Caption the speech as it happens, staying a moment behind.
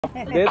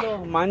दे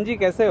दो। मान जी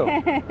कैसे हो?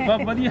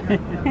 बहुत बढ़िया।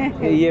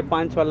 ये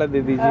 5 वाला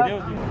दे दीजिए।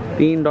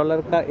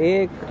 $3 का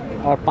एक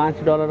और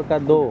 $5 का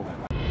 2।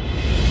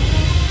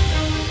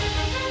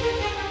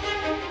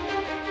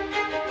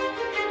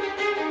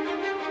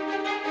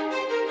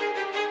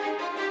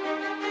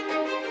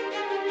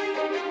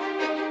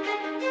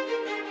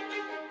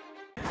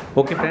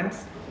 Okay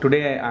friends,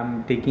 today I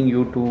am taking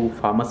you to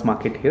farmers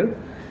market here.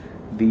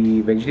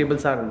 The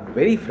vegetables are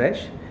very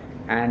fresh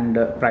and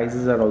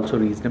prices are also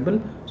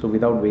reasonable. So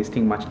without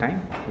wasting much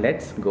time,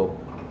 let's go.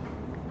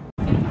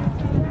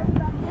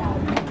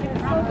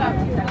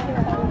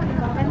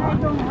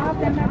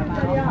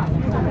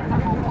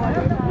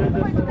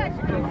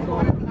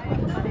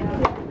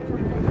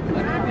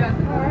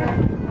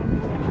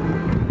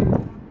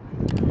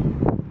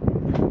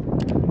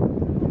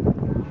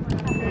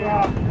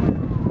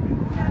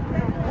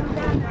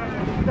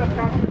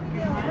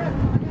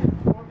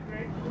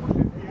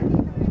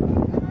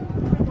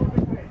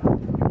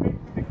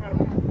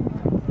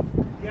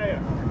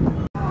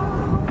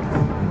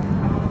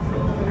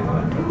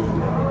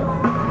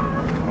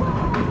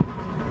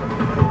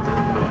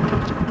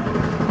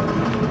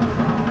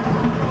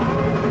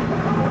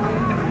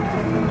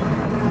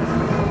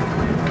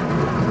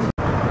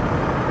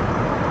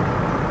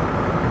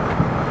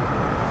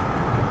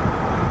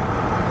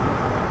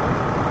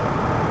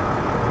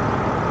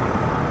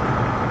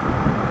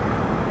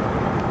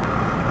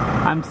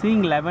 I'm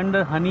seeing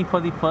lavender honey for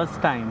the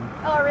first time.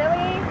 Oh,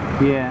 really?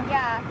 Yeah.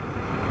 Yeah.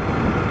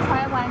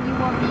 Try one, you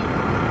will be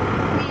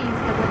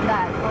pleased with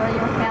that for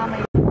your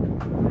family.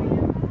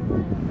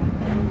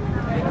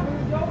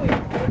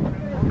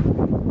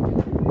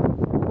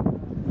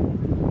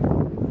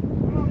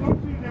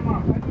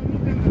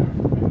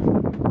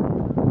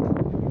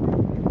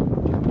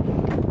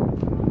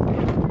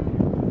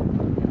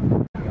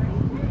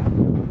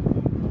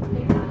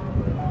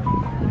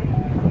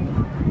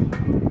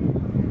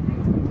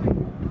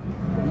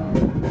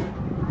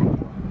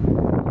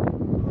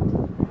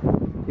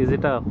 Is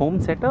it a home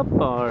setup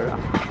or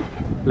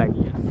like?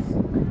 Yes.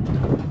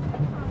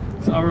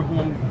 It's our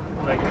home,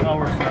 like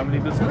our family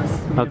business.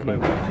 Me and my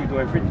wife, we do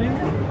everything.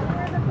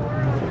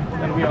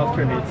 And we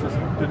alternate. So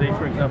today,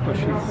 for example,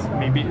 she's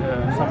maybe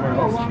somewhere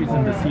else. She's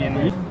in the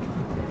CNE.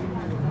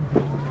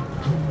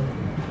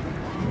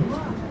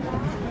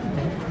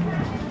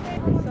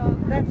 So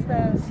that's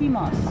the sea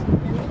moss.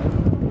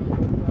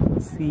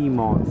 Sea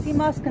moss. Sea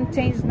moss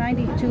contains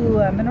 92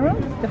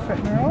 minerals,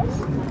 different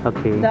minerals,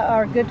 Okay. that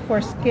are good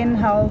for skin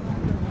health,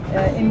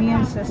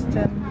 immune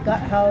system, gut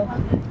health,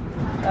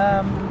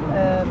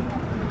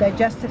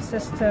 digestive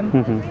system,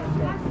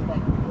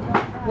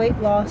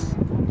 weight loss.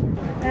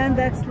 And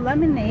that's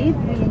lemonade.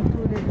 We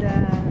included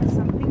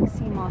some pink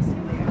sea moss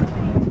in there.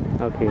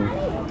 Okay.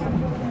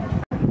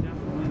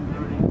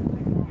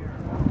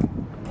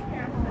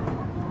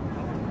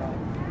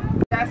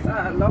 That's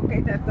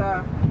located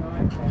at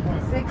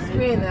 6th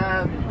Green,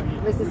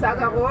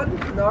 Mississauga Road,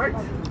 North.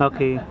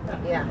 Okay.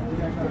 Yeah.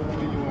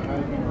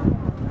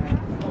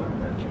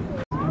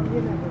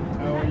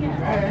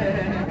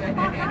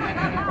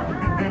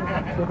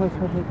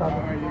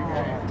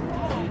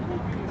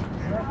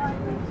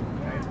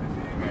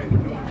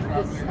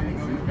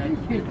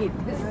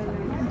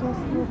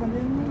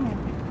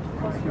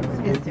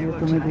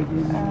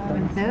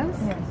 Those?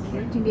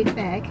 You can get a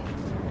bag.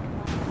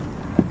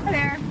 Hi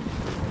there.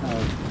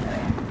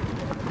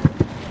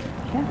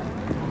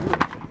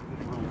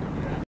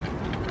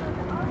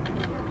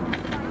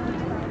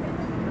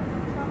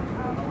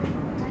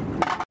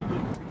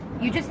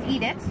 You just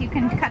eat it. You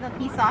can cut a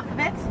piece off of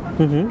it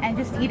and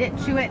just eat it,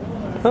 chew it,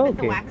 spit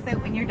the wax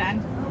out when you're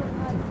done.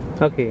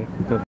 Okay.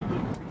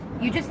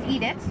 You just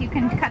eat it. You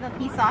can cut a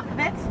piece off of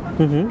it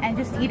and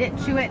just eat it,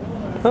 chew it,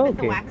 spit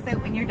the wax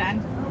out when you're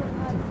done.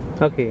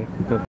 Okay.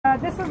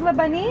 This is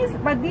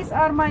Lebanese, but these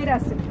are my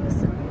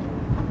recipes.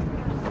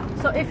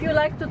 So if you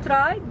like to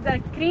try, the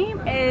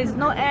cream is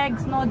no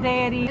eggs, no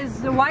dairy.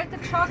 It's white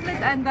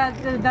chocolate, and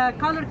the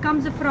color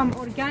comes from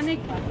organic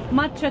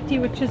matcha tea,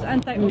 which is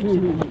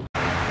antioxidant.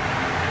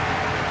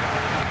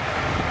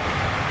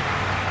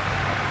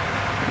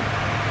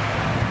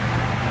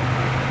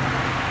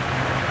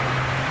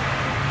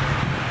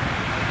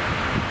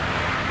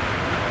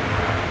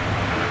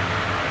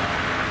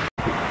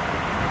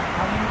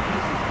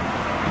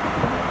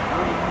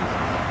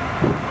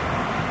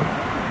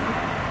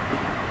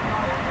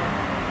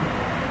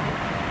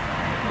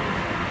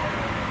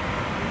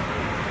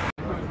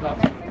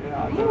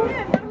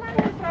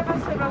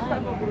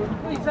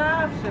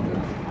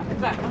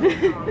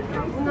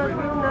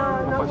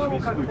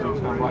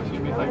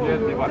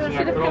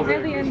 Should have come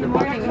earlier in the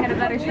morning. We had a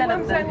better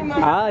setup then.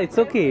 Ah, it's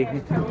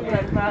okay.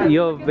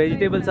 Your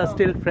vegetables are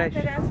still fresh.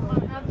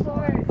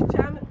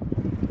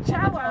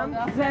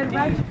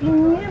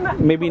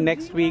 Maybe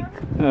next week.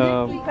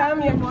 Well, we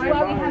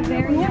have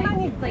very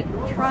nice, like,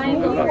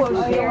 triangles.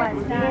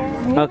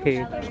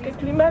 Okay.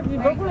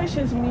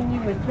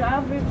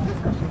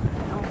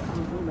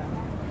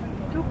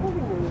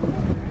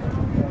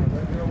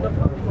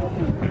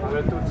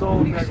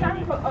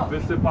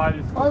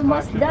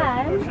 Almost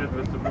there.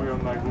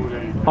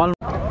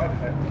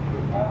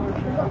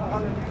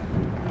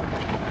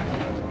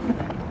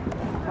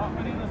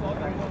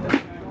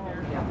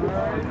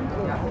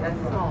 That's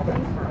small.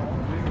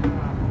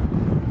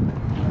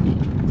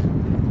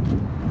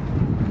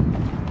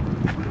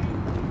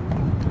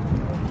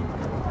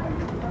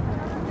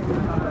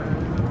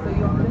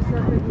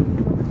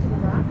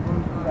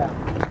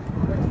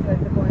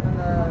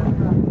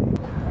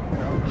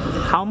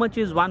 How much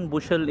is one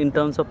bushel in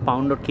terms of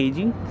pound or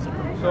kg?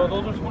 So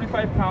those are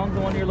 25 pounds,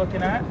 the one you're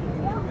looking at,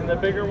 and the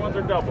bigger ones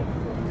are double.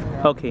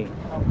 Okay.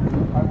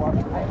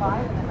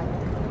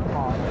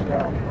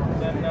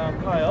 Then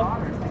Kyle,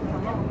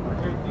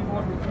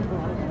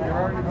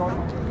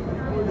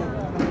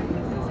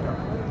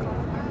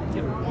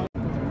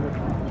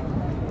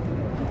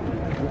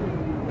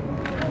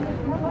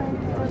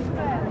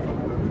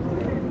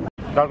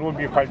 that would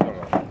be $5.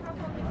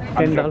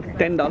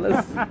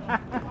 $10.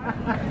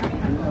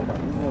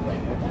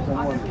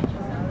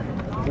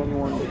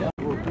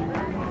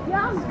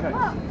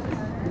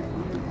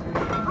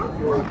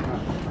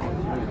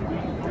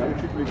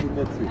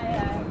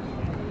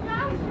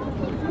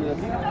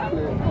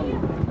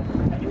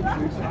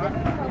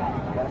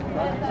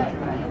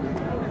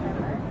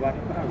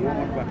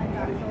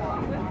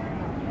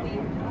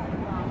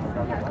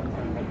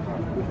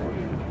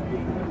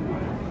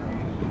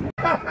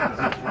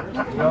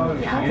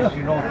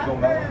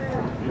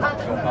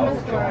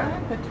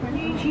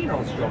 She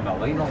knows Joe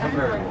Mello. He knows him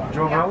very well.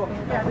 Joe Mello?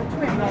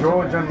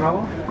 Joe John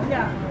Mello?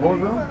 Yeah.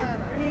 Louisville?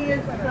 He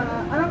is,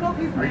 I don't know if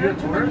he's married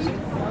to her,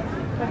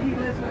 but he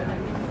lives with her.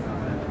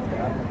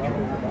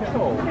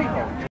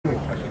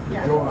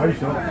 Joe, how you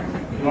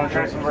doing? you want to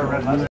try some of our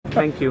red lemon?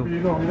 Thank you. You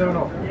know, you never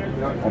know.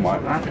 Oh my.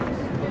 My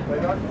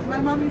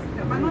mom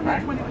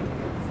had 21.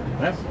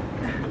 Yes.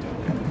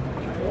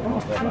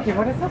 Thank you.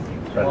 What is this?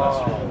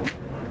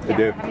 It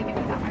did. Thank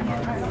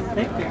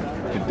you.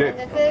 It did.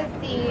 This is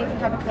the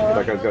tropical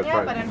That guy's got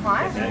yeah, but in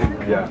hot.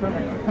 Yeah.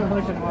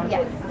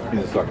 Yes.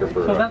 He's a sucker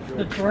for So that's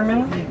the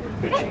German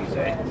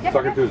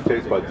sucker to his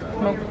taste buds.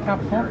 smoked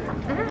capsule.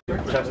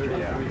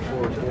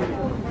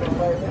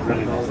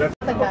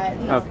 Like that.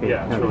 Okay.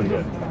 Yeah, it's really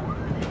good.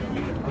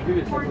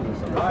 It's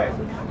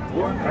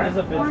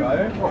a bit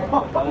drier. It's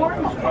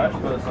fresh,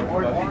 but it's like if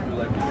you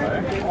like it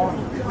drier.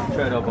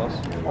 Try it out, boss.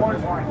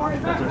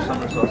 That's our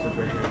summer sausage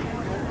right here.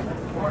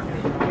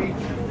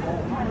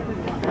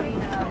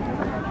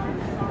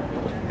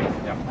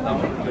 Yeah, that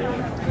one.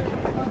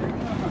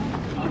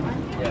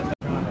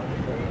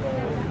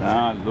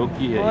 हाँ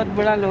लौकी है बहुत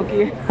बड़ा लौकी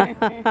है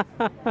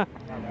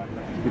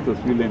इसकी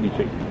तस्वीर लेनी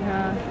चाहिए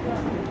हाँ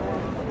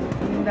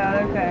 $3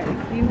 का है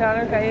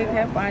 $3 का एक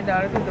है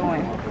 $5 के दो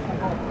हैं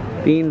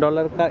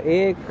 $3 का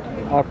एक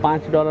और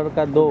 $5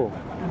 का दो।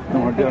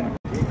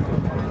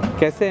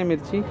 कैसे है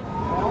मिर्ची?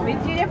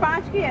 मिर्ची ये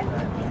 5 की है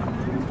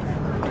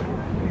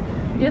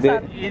ये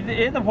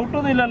तो फोटो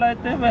नहीं लाए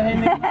थे वह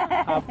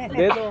आप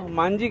दे दो।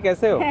 मान जी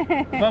कैसे हो?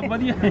 बहुत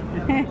बढ़िया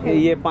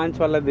ये 5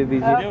 वाला दे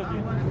दीजिए।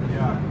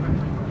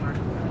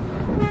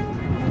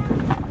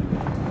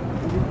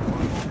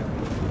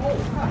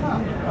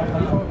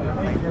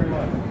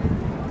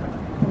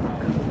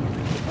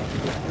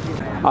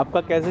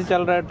 आपका कैसे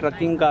चल रहा है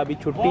ट्रकिंग का? अभी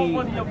छुट्टी?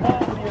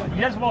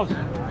 Yes boss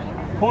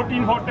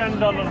 14 for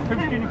 $10,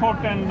 15 for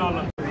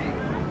 $10.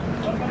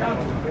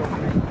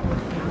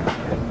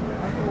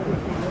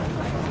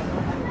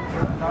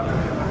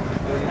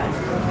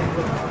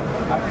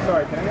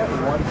 Sorry, can I get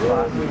one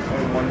sausage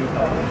and one new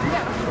salad?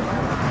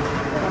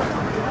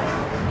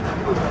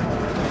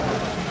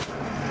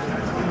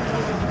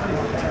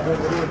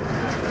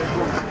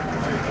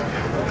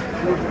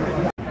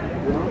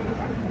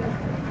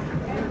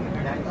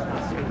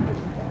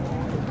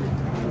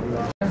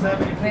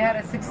 We had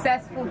a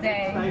successful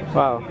day.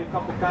 Wow. A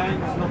couple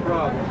kinds, no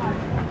problem.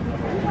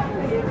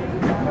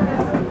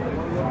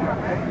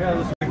 Yeah,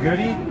 this is a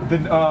goodie.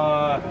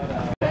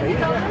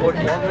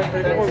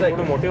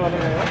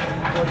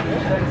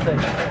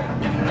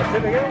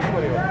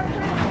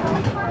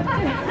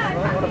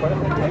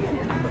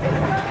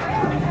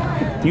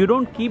 You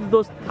don't keep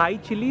those Thai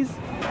chilies?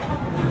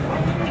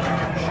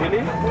 Chili?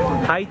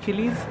 Thai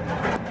chilies?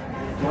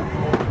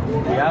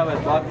 We have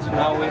it, but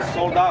now we're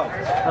sold out.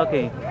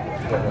 Okay.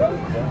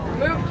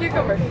 Move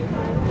cucumber.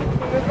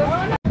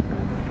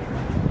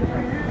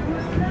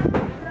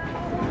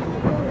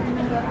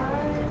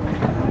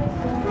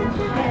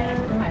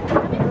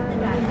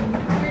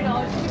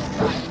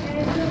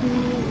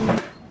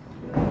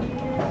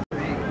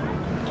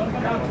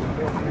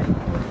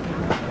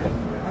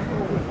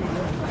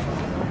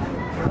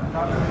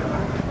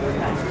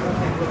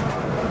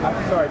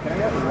 Sorry, can I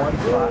get one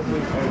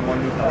sausage and one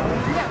new salad?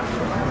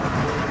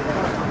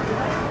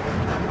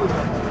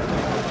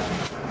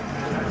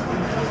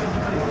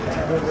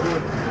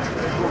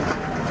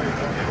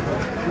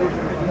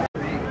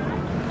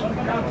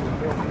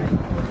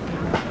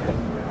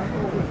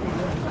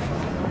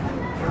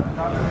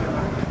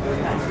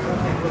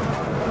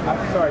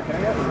 Sorry, can I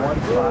get one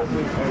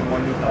sausage and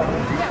one new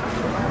salad?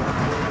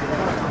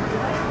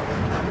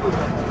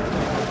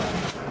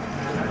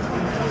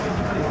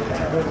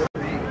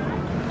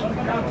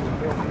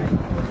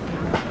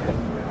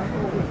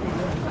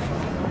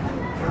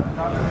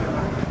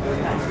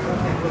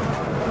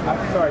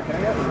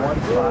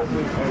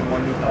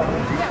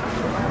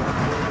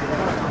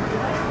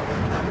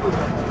 How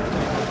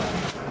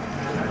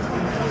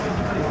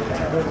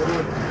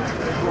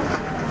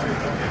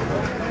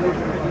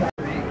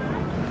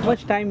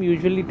much time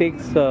usually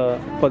takes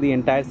for the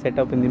entire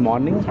setup in the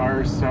morning?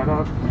 Our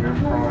setup, you're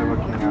probably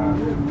looking at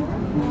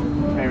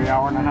maybe an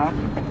hour and a half.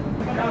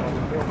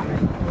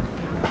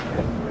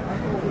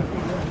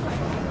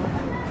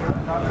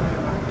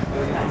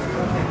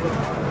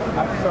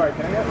 I'm sorry,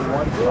 can I get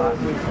one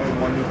classic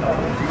and one new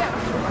color?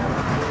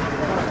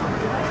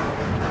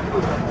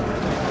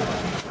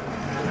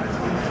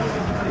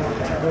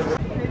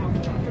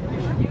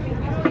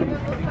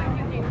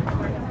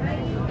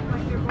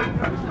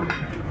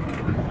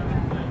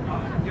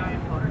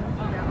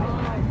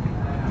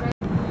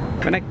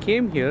 When I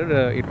came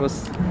here, it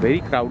was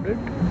very crowded,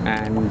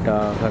 and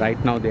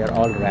right now they are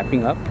all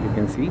wrapping up. You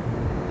can see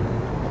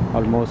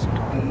almost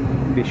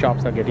the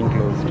shops are getting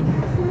closed.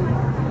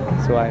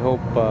 So I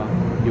hope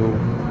you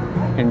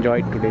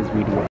enjoyed today's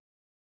video.